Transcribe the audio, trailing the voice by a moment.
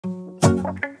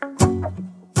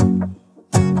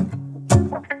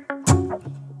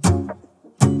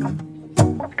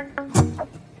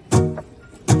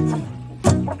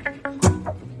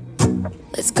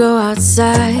Let's go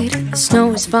outside, the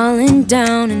snow is falling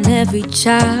down and every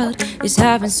child is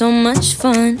having so much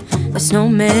fun. The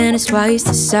snowman is twice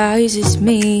the size as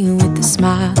me, with a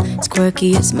smile as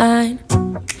quirky as mine.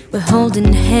 We're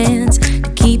holding hands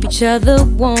to keep each other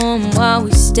warm while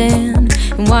we stand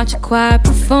and watch a choir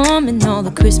performing all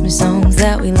the Christmas songs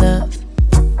that we love.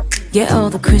 Yeah, all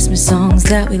the Christmas songs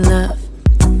that we love.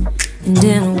 And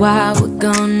in a while we're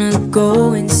gonna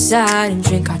go inside and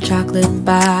drink our chocolate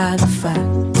by the fire.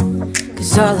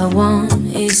 'Cause all I want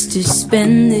is to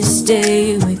spend this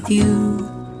day with you.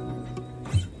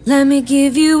 Let me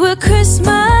give you a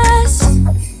Christmas,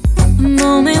 a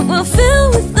moment we'll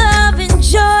fill with love and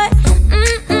joy.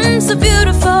 So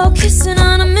beautiful, kissing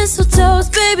on a mistletoe,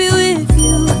 baby, with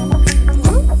you.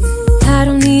 I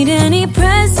don't need any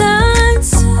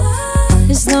presents,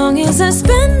 as long as I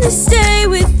spend this day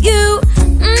with you.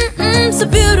 So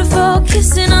beautiful,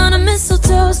 kissing on a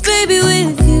mistletoe, baby,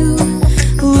 with you.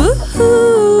 Ooh.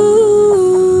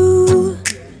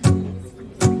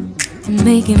 I'm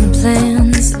making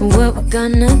plans of what we're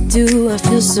gonna do. I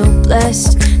feel so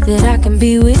blessed that I can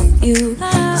be with you.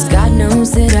 'Cause God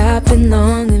knows that I've been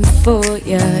longing for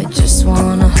you. I just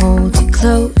wanna hold you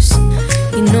close.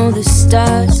 You know the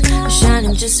stars are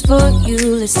shining just for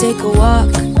you. Let's take a walk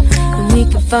and we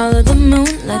can follow the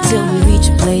moonlight till we reach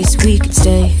a place we can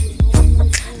stay.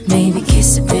 Maybe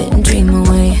kiss a bit and dream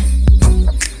away.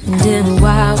 And in a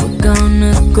while we're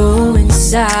gonna go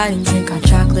inside and drink our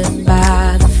chocolate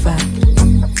by the fire.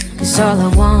 'Cause all I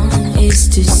want is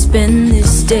to spend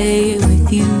this day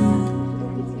with you.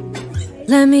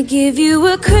 Let me give you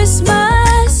a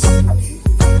Christmas,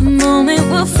 a moment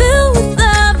we'll fill with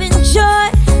love and joy.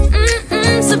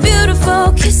 So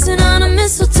beautiful, kissing on a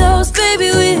mistletoe,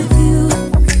 baby, with you.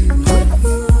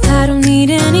 I don't need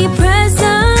any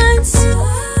presents,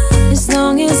 as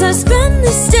long as I spend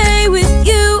this day with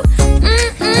you.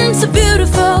 So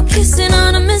beautiful, kissing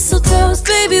on a mistletoe,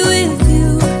 baby, with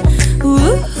you.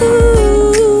 Ooh.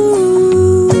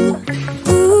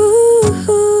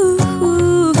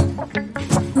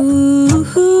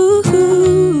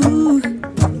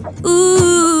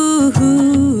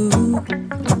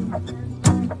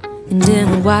 And in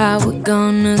a while we're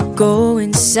gonna go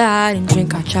inside and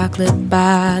drink our chocolate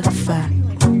by the fire.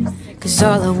 'Cause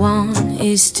all I want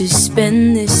is to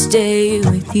spend this day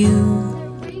with you.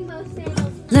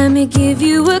 Let me give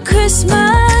you a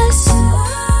Christmas,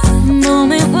 a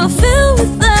moment we'll fill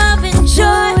with love and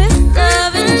joy.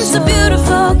 Love and so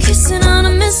beautiful, kissing on a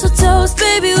mistletoe,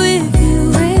 baby,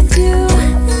 with you.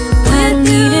 I don't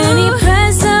need any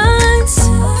presents,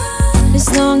 as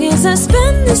long as I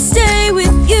spend this day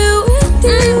with you.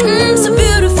 So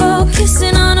beautiful,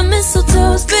 kissing on a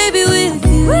mistletoe, baby, with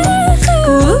you.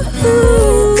 Ooh.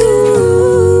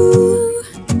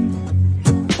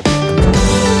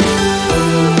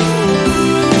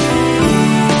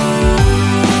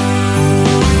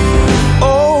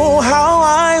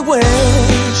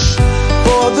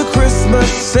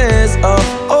 Christmases of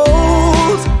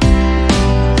old,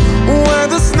 where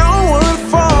the snow would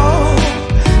fall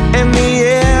and the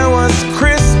air was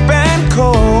crisp and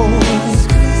cold,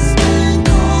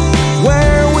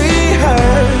 where we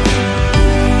heard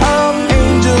of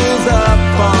angels up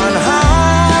on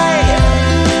high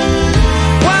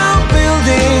while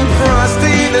building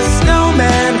Frosty the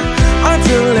Snowman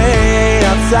until late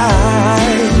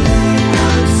outside.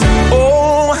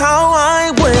 Oh, how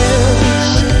I wish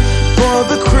for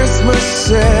the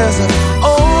Christmases of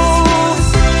old,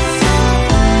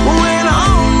 when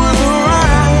all was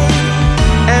right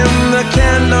and the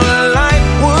candlelight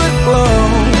would glow,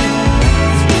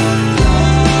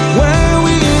 where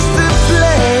we used to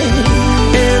play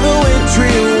in the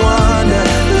wintry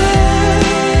wonderland,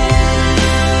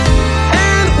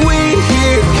 and we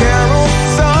hear carol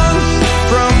songs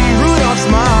from Rudolph's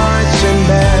marching band.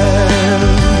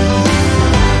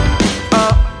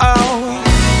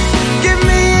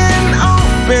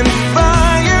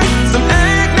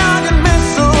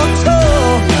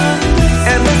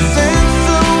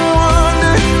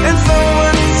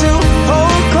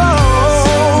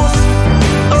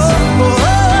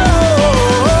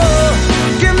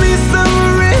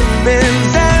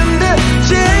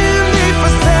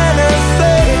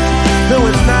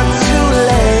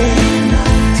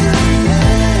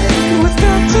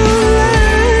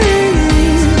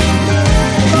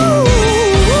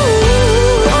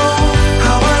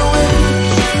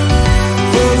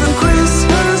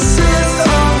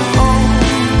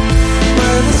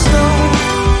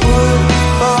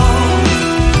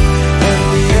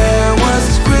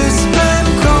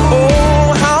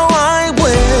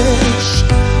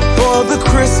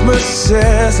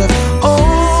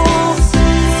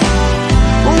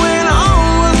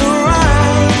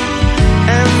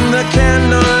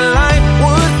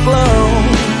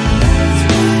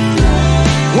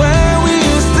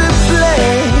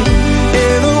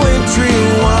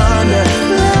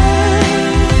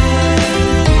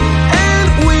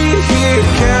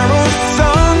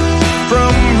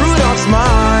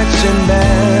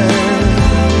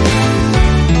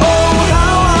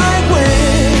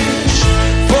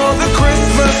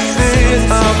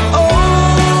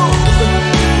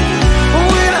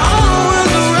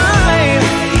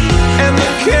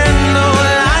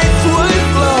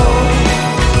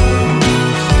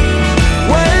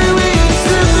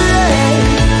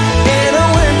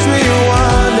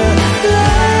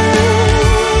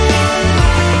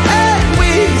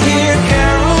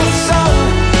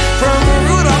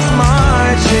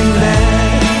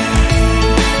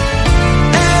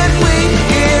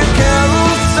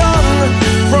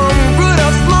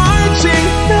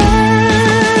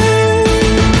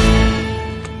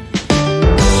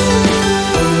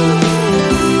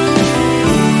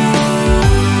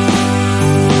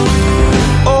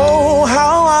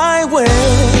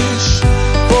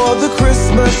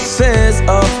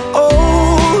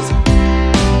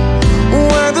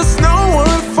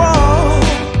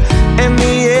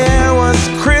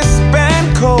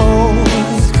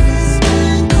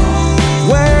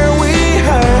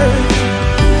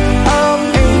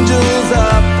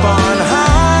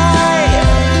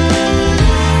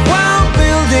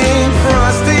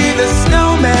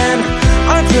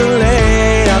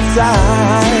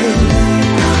 inside.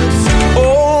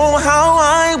 Oh, how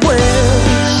I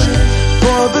wish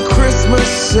for the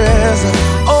Christmases of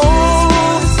old,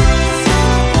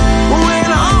 when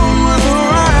all was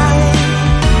right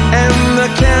and the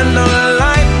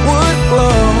candlelight would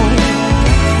glow,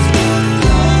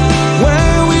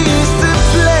 where we used to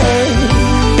play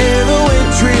in the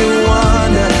wintry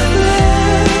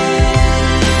wonderland,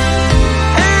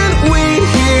 and we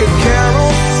hear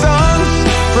carol songs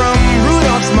from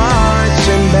Rudolph's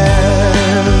marching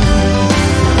band.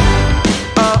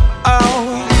 Oh, oh,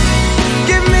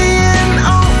 give me an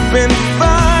open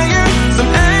fire.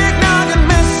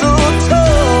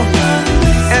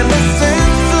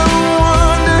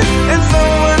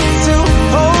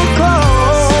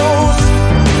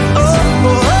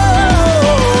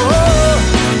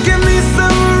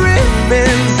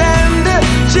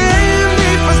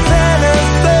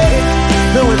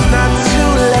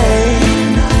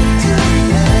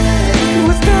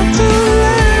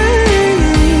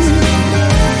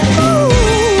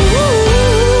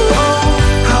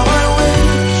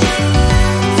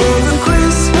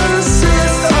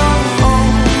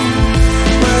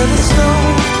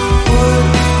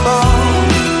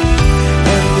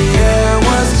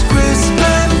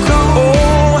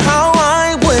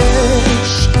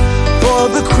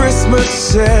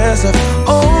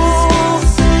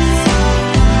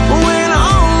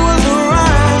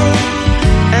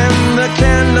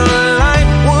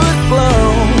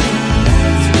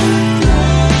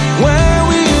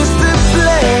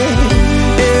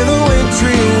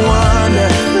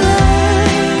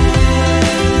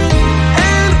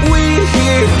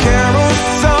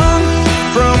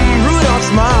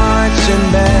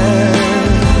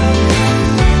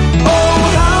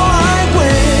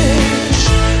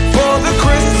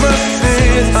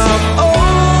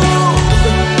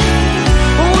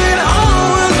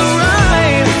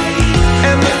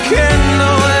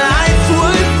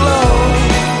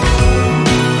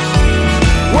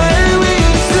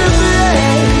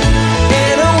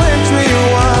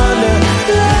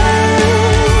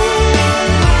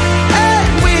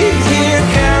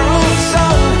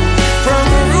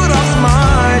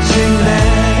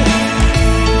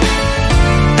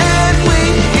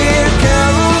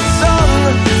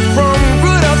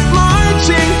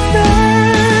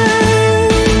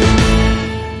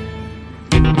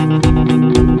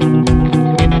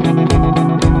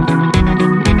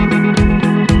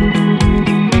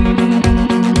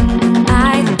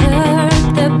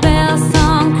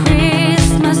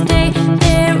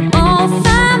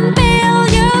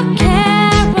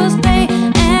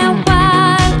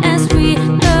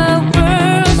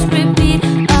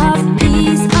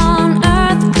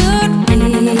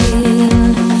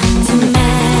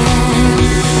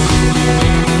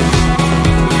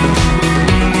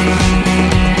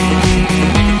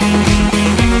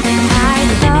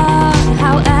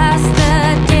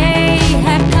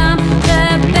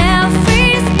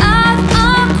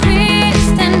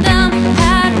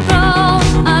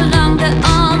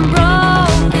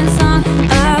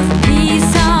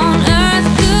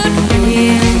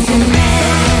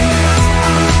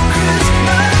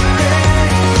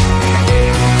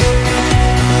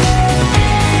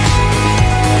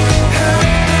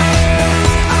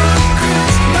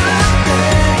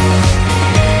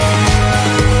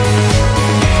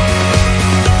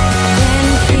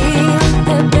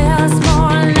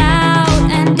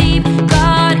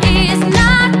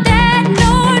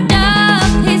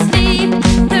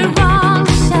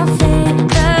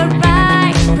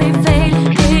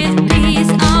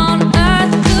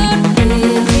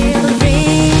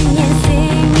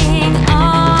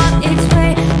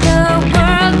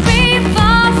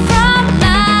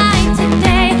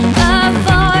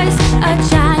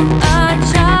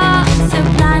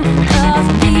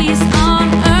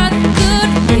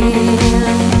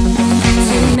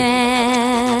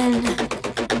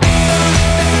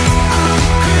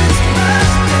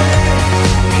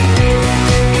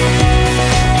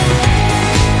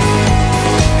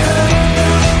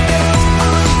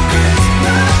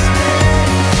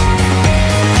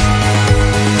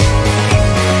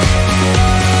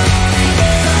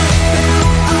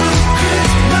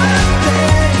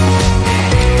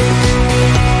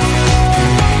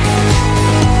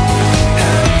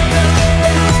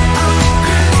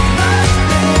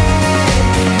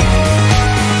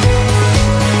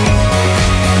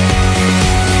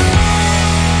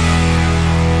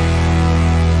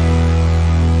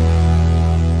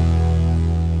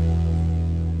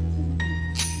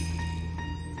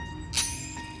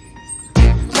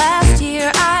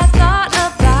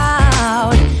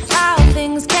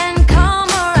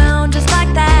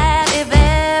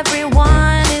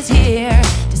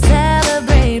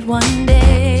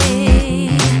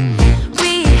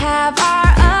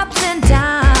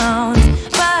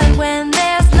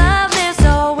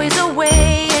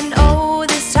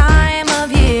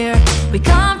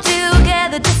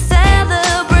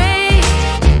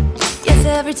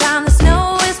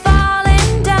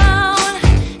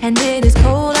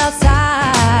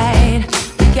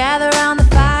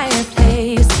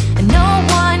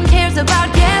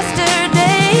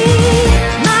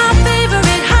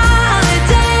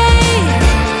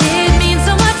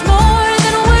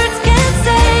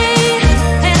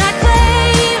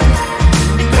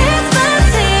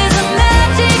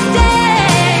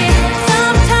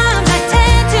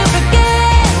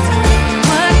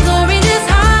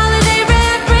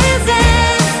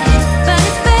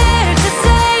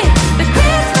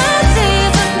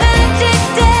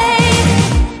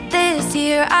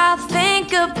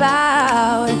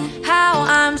 about how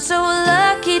I'm so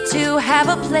lucky to have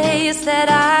a place that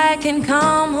I can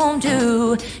come home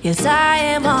to. Yes, I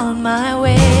am on my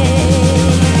way.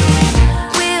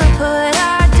 We'll put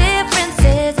our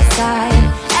differences aside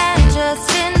and just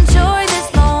enjoy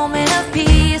this moment of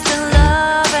peace and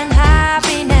love and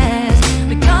happiness.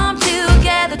 We come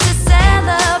together to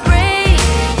celebrate.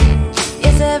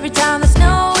 Yes, every time the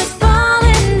snow is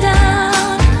falling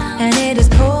down and it is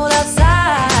cold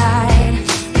outside,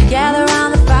 we gather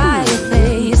around the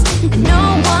fireplace and no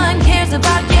one cares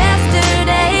about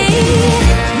yesterday.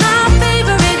 My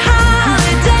favorite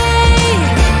holiday,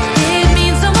 it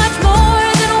means so much more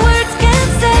than words can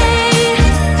say.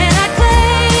 And I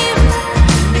claim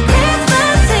that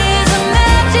Christmas is a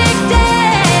magic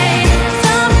day.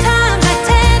 Sometimes I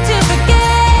tend to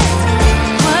forget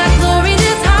what glory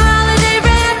this holiday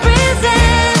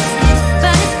represents,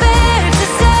 but it's fair to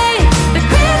say that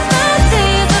Christmas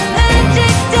is a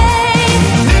magic day.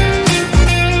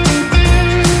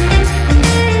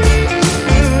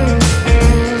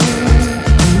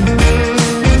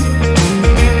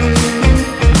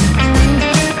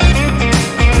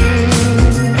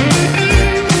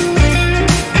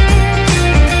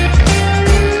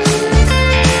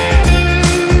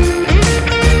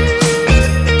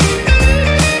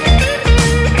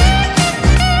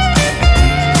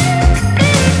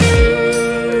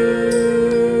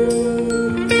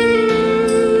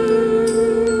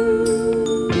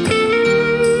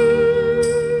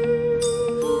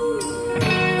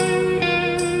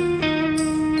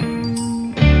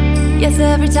 Yes,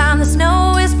 every time the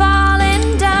snow is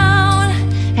falling down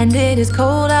and it is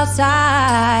cold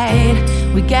outside,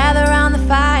 we gather around the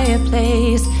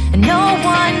fireplace and no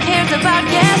one cares about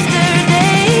yesterday.